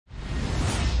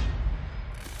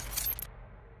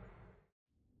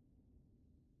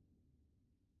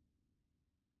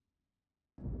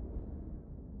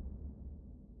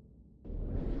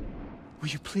Will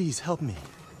you please help me?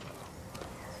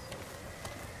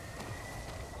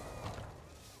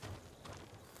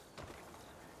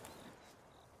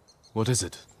 What is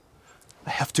it? I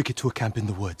have to get to a camp in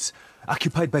the woods,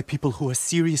 occupied by people who are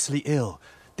seriously ill.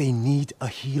 They need a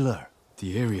healer.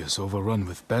 The area's overrun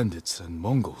with bandits and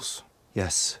Mongols.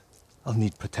 Yes, I'll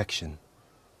need protection.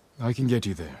 I can get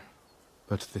you there.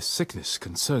 But this sickness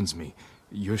concerns me.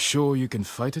 You're sure you can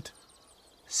fight it?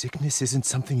 Sickness isn't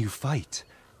something you fight.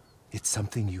 It's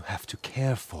something you have to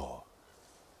care for.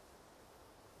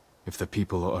 If the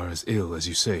people are as ill as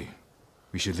you say,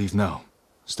 we should leave now.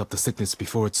 Stop the sickness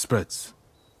before it spreads.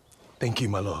 Thank you,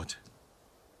 my lord.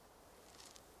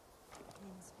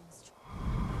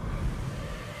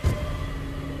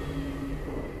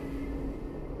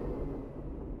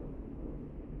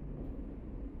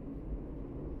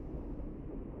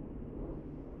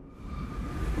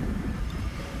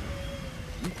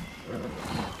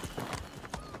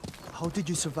 How did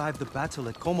you survive the battle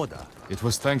at Komoda? It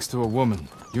was thanks to a woman,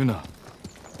 Yuna.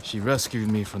 She rescued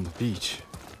me from the beach,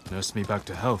 nursed me back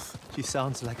to health. She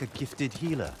sounds like a gifted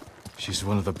healer. She's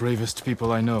one of the bravest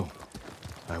people I know.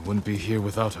 I wouldn't be here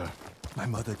without her. My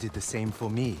mother did the same for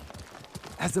me.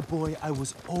 As a boy, I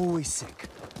was always sick,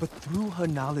 but through her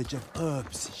knowledge of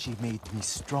herbs, she made me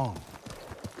strong.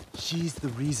 She's the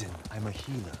reason I'm a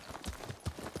healer.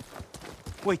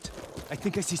 Wait, I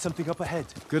think I see something up ahead.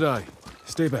 Good eye.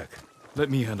 Stay back. Let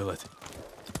me handle it.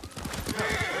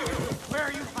 Where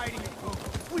are you hiding it,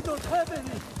 Goku? We don't have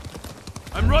any!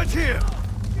 I'm right here!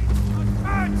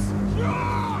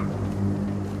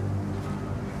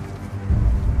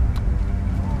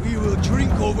 We will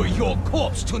drink over your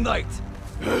corpse tonight!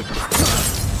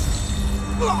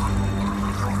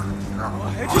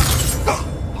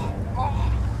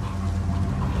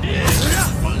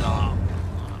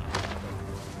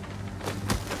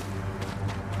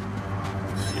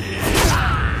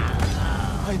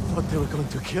 I thought they were going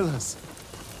to kill us.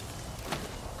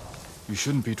 You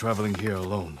shouldn't be traveling here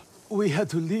alone. We had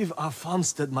to leave our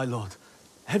farmstead, my lord.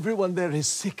 Everyone there is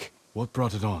sick. What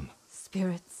brought it on?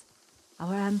 Spirits.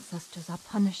 Our ancestors are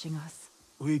punishing us.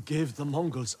 We gave the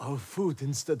Mongols our food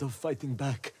instead of fighting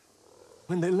back.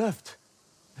 When they left,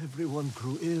 everyone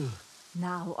grew ill.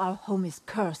 Now our home is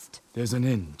cursed. There's an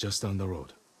inn just down the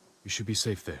road. You should be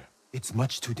safe there. It's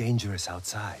much too dangerous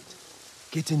outside.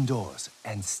 Get indoors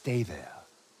and stay there.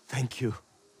 Thank you.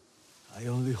 I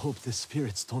only hope the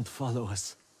spirits don't follow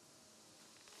us.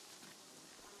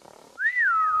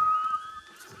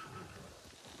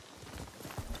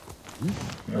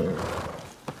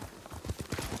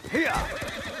 Here!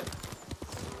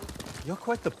 You're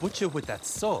quite the butcher with that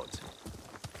sword.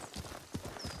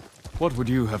 What would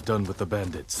you have done with the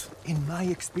bandits? In my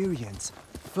experience,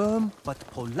 firm but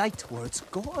polite words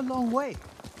go a long way.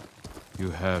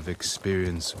 You have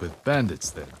experience with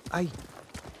bandits, then? I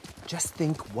just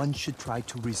think one should try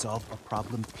to resolve a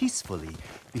problem peacefully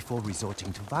before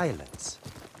resorting to violence.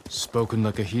 Spoken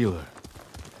like a healer.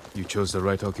 You chose the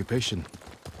right occupation.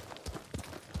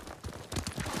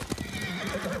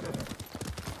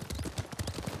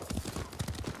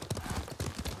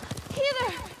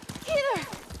 Healer! Healer!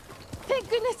 Thank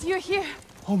goodness you're here.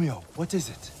 Homeo, what is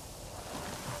it?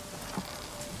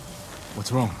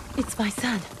 What's wrong? It's my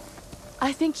son.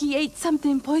 I think he ate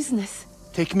something poisonous.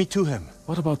 Take me to him.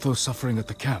 What about those suffering at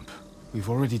the camp? We've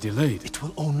already delayed. It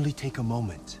will only take a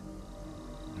moment.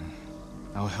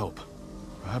 I'll help.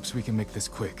 Perhaps we can make this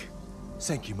quick.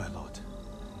 Thank you, my lord.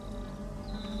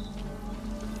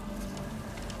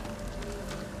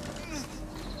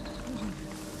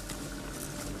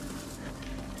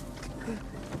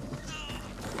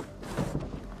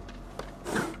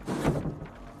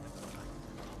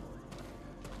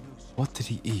 What did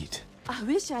he eat? I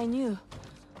wish I knew.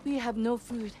 We have no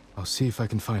food. I'll see if I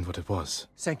can find what it was.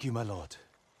 Thank you, my lord.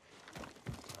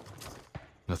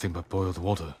 Nothing but boiled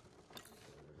water.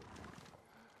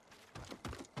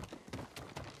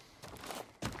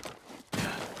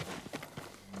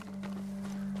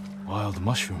 Wild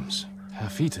mushrooms,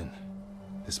 half-eaten.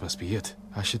 This must be it.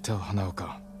 I should tell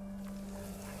Hanaoka.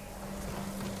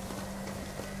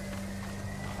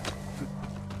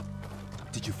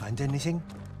 Did you find anything?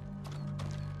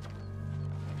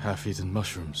 Half-eaten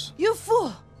mushrooms. You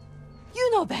fool!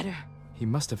 You know better. He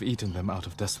must have eaten them out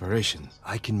of desperation.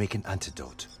 I can make an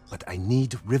antidote, but I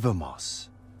need river moss.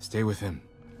 Stay with him.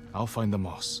 I'll find the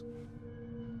moss.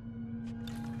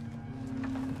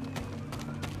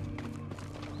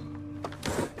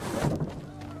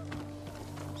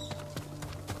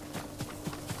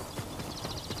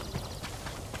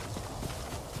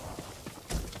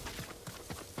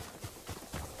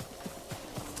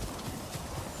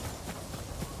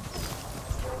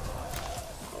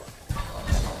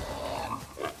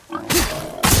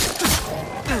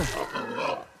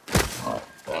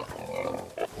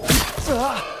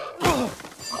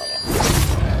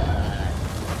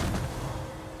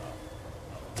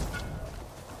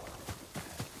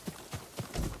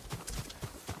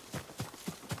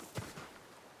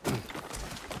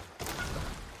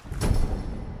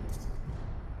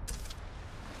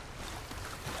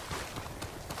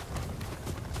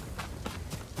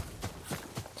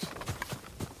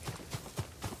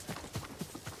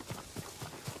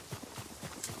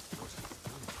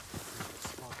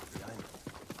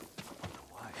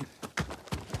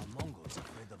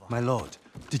 My lord,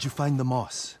 did you find the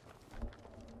moss?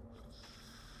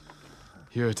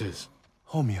 Here it is.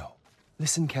 Homeo,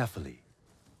 listen carefully.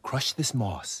 Crush this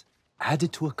moss, add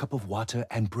it to a cup of water,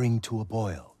 and bring to a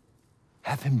boil.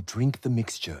 Have him drink the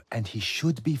mixture, and he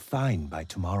should be fine by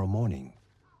tomorrow morning.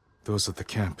 Those at the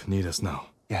camp need us now.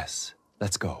 Yes,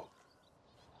 let's go.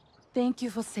 Thank you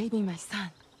for saving my son.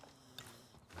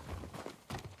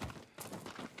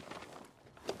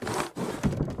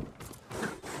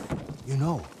 You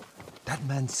know, that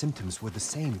man's symptoms were the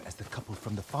same as the couple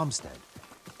from the farmstead.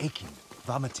 Aching,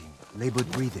 vomiting, labored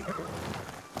breathing.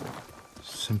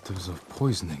 Symptoms of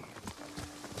poisoning.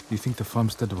 You think the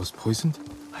farmstead was poisoned?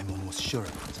 I'm almost sure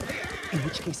of it. In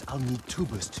which case, I'll need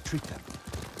tubers to treat them.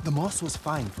 The moss was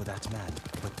fine for that man,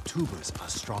 but tubers are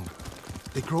stronger.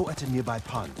 They grow at a nearby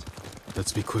pond.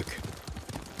 Let's be quick.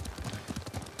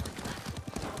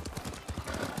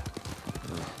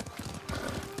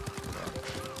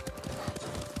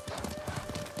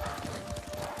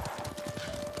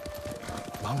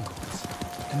 Mongols.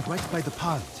 And right by the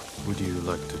pond. Would you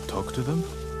like to talk to them?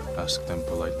 Ask them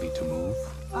politely to move?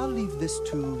 I'll leave this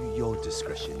to your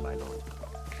discretion, my lord.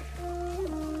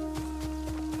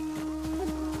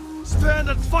 Stand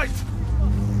and fight!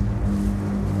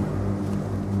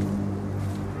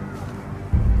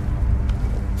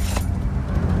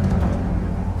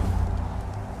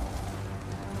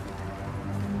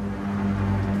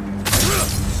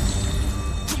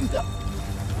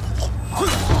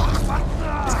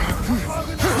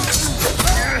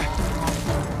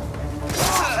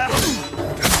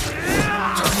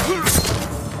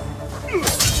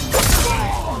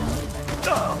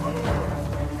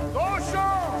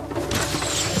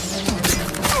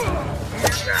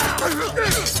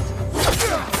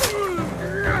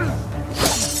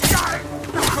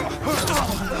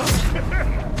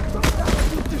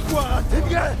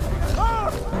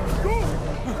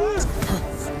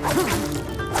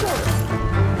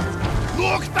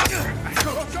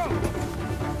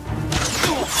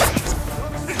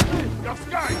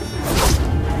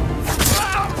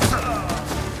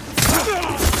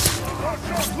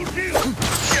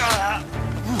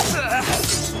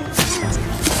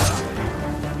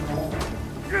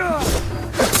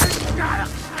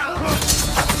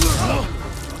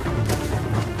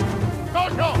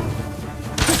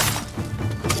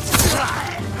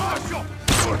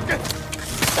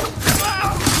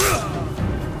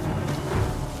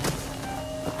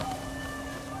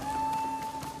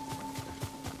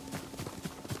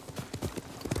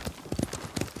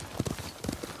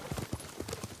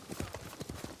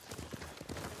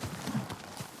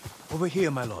 Over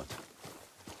here, my lord.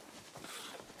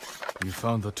 You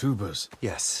found the tubers?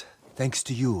 Yes. Thanks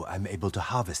to you, I'm able to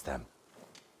harvest them.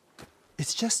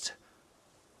 It's just...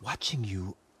 watching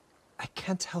you, I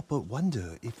can't help but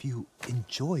wonder if you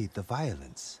enjoy the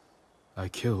violence. I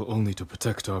kill only to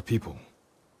protect our people.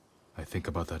 I think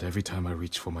about that every time I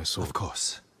reach for my sword. Of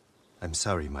course. I'm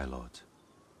sorry, my lord.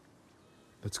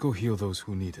 Let's go heal those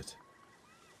who need it.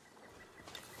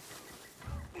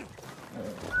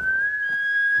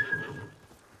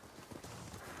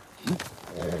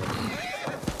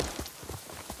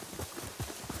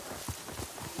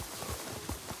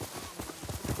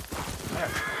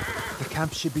 The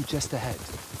camp should be just ahead.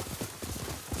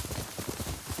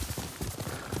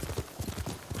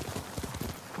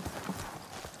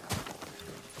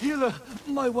 Healer,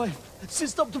 my wife, she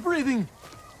stopped breathing.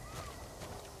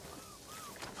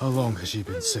 How long has she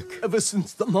been sick? Ever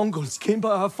since the Mongols came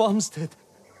by our farmstead.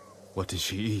 What did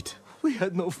she eat? We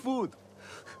had no food.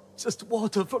 Just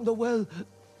water from the well.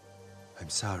 I'm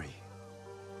sorry.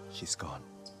 She's gone.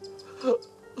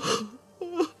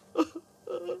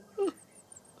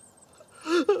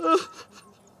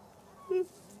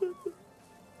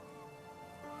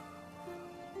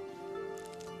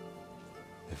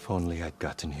 If only I'd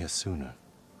gotten here sooner.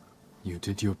 You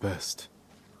did your best.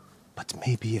 But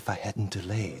maybe if I hadn't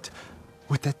delayed,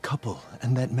 with that couple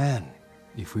and that man.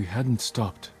 If we hadn't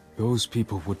stopped, those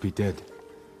people would be dead.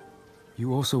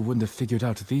 You also wouldn't have figured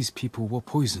out these people were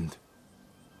poisoned.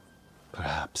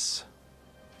 Perhaps.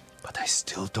 But I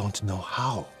still don't know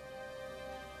how.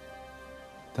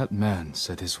 That man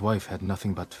said his wife had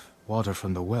nothing but water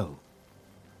from the well.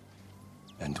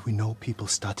 And we know people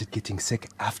started getting sick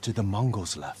after the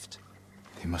Mongols left.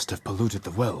 They must have polluted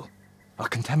the well. A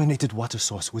contaminated water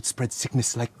source would spread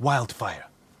sickness like wildfire.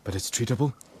 But it's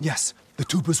treatable? Yes, the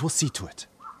tubers will see to it.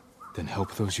 Then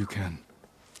help those you can.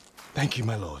 Thank you,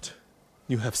 my lord.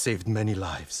 You have saved many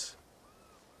lives.